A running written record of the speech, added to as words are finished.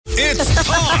It's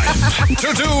time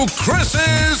to do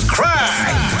Kris's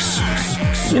Kranks.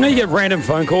 You know, you get random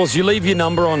phone calls. You leave your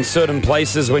number on certain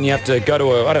places when you have to go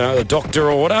to a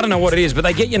doctor or what. I don't know what it is, but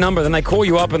they get your number, then they call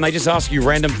you up and they just ask you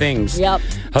random things. Yep.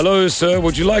 Hello, sir.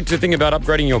 Would you like to think about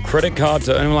upgrading your credit card?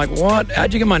 And I'm like, what?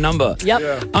 How'd you get my number? Yep.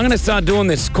 Yeah. I'm going to start doing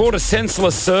this. It's called a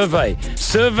Senseless Survey.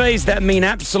 Surveys that mean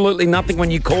absolutely nothing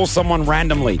when you call someone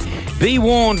randomly. Be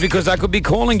warned, because I could be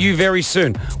calling you very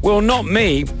soon. Well, not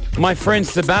me. My friend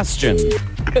Sebastian.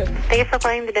 Thank you for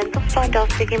calling the dental store. Del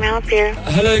speaking, may I help you?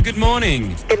 Hello, good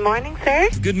morning. Good morning, sir.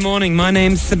 Good morning. My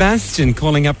name's Sebastian,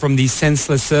 calling up from the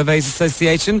Senseless Surveys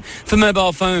Association for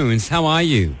mobile phones. How are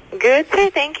you? Good, sir.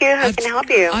 Thank you. How can I help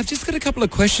you? I've just got a couple of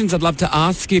questions I'd love to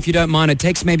ask you, if you don't mind. It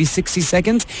takes maybe 60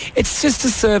 seconds. It's just a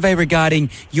survey regarding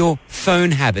your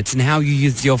phone habits and how you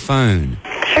use your phone.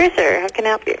 Sure, sir. How can I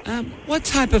help you? What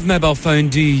type of mobile phone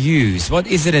do you use? What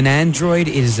is it? An Android?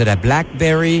 Is it a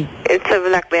BlackBerry? It's a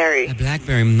BlackBerry. A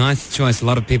BlackBerry, nice choice. A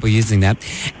lot of people using that.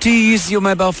 Do you use your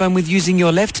mobile phone with using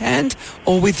your left hand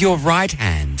or with your right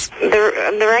hand?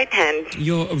 The right hand.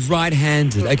 You're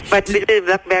right-handed. Okay. But with the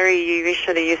BlackBerry, you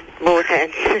usually use both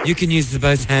hands. You can use the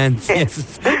both hands.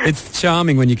 Yes, it's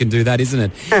charming when you can do that, isn't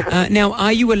it? Now,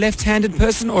 are you a left-handed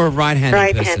person or a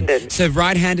right-handed person? Right-handed. So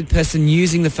right-handed person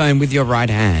using the phone with your right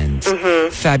hand.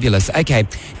 Mm-hmm. Fabulous. Okay.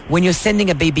 When you're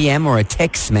sending a BBM or a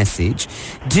text message,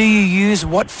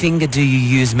 what finger do you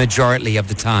use majority of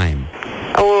the time?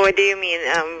 Oh, what do you mean?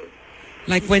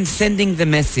 Like when sending the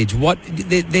message,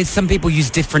 there's some people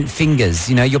use different fingers,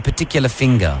 your particular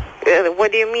finger.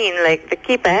 What do you mean? Like the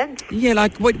keypad? Yeah,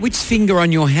 like which finger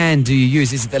on your hand do you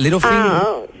use? Is it the little finger?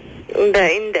 Oh,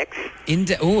 the index.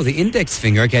 The index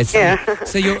finger. Okay, so, Yeah.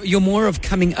 so you're more of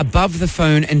coming above the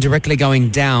phone and directly going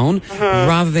down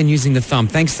rather than using the thumb.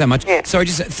 Thanks so much. Yeah. Sorry,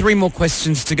 just 3 more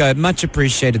questions to go. Much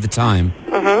appreciated the time.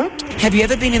 Have you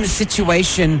ever been in a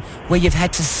situation where you've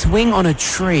had to swing on a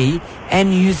tree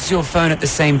and use your phone at the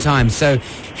same time? So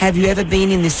have you ever been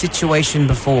in this situation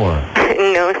before?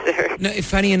 No, sir. No,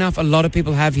 funny enough, a lot of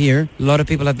people have here. A lot of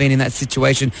people have been in that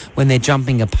situation when they're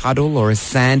jumping a puddle or a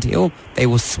sand hill. They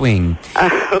will swing.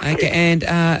 Okay, and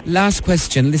last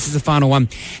question. This is the final one.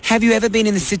 Have you ever been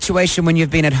in the situation when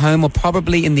you've been at home or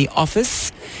probably in the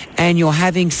office and you're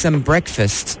having some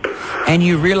breakfast and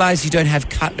you realize you don't have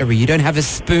cutlery, you don't have a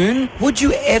spoon? Would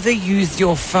you ever use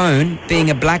your phone, being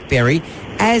a BlackBerry,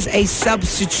 as a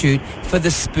substitute for the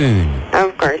spoon?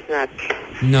 Of course not.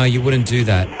 No, you wouldn't do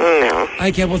that. No.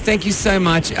 Okay, well, thank you so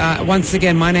much. Once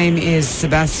again, my name is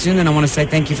Sebastian, and I want to say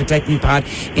thank you for taking part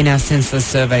in our senseless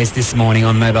surveys this morning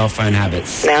on mobile phone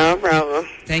habits. No problem.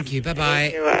 Thank you.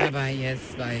 Bye-bye. Thank you. Bye-bye. Yes,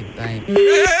 bye-bye.